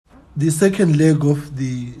The second leg of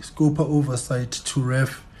the SCOPA oversight to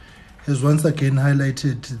REF has once again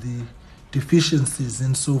highlighted the deficiencies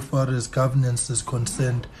insofar as governance is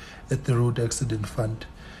concerned at the Road Accident Fund.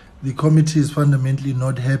 The committee is fundamentally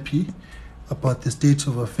not happy about the state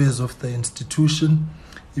of affairs of the institution.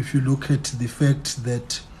 If you look at the fact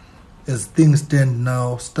that as things stand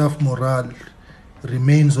now, staff morale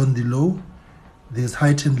remains on the low, there's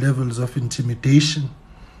heightened levels of intimidation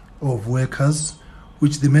of workers,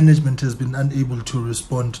 which the management has been unable to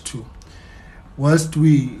respond to. Whilst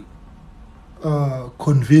we are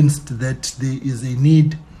convinced that there is a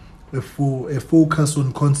need for a focus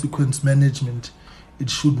on consequence management, it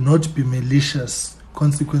should not be malicious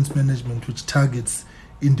consequence management which targets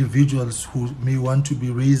individuals who may want to be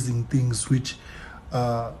raising things which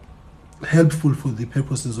are helpful for the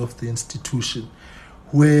purposes of the institution.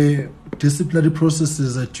 Where disciplinary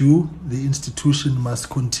processes are due, the institution must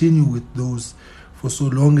continue with those for so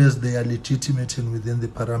long as they are legitimate and within the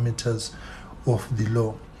parameters of the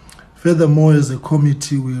law. Furthermore, as a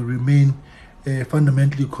committee, we remain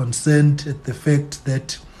fundamentally concerned at the fact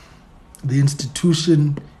that the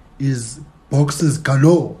institution is boxes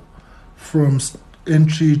galore from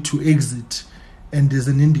entry to exit, and there's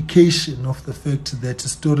an indication of the fact that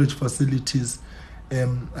storage facilities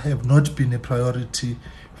have not been a priority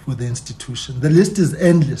for the institution. The list is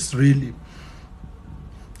endless, really,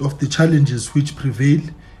 of the challenges which prevail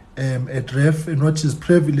at REF, and what is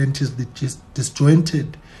prevalent is the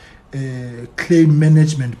disjointed claim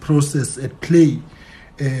management process at play,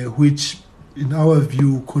 which in our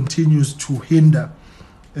view continues to hinder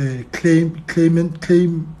claimants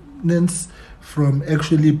from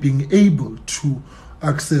actually being able to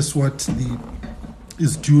access what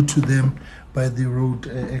is due to them by the Road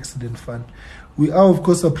Accident Fund. We are, of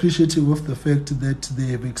course, appreciative of the fact that they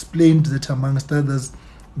have explained that, amongst others,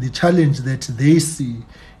 the challenge that they see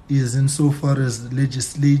is insofar as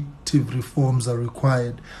legislative reforms are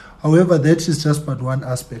required. However, that is just but one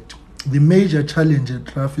aspect. The major challenge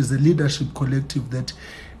at RAF is a leadership collective that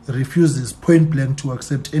refuses point blank to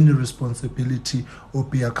accept any responsibility or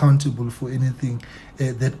be accountable for anything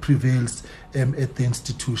that prevails at the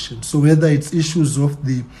institution. So whether it's issues of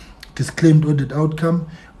the disclaimed audit outcome,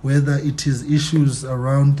 whether it is issues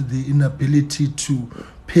around the inability to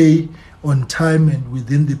pay on time and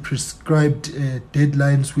within the prescribed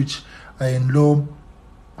deadlines which are in law,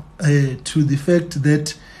 to the fact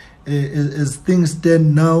that as things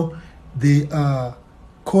stand now, there are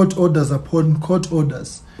court orders upon court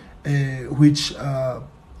orders which are,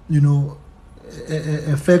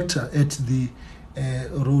 a factor at the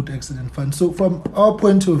Road Accident Fund. So from our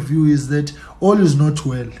point of view is that all is not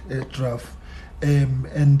well at RAF.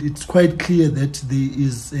 And it's quite clear that there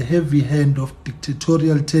is a heavy hand of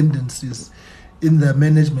dictatorial tendencies in the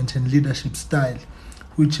management and leadership style,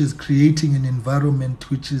 which is creating an environment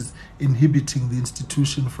which is inhibiting the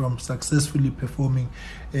institution from successfully performing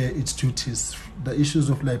its duties. The issues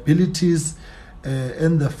of liabilities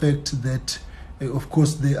and the fact that, of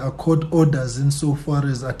course, there are court orders insofar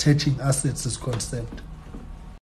as attaching assets is concerned.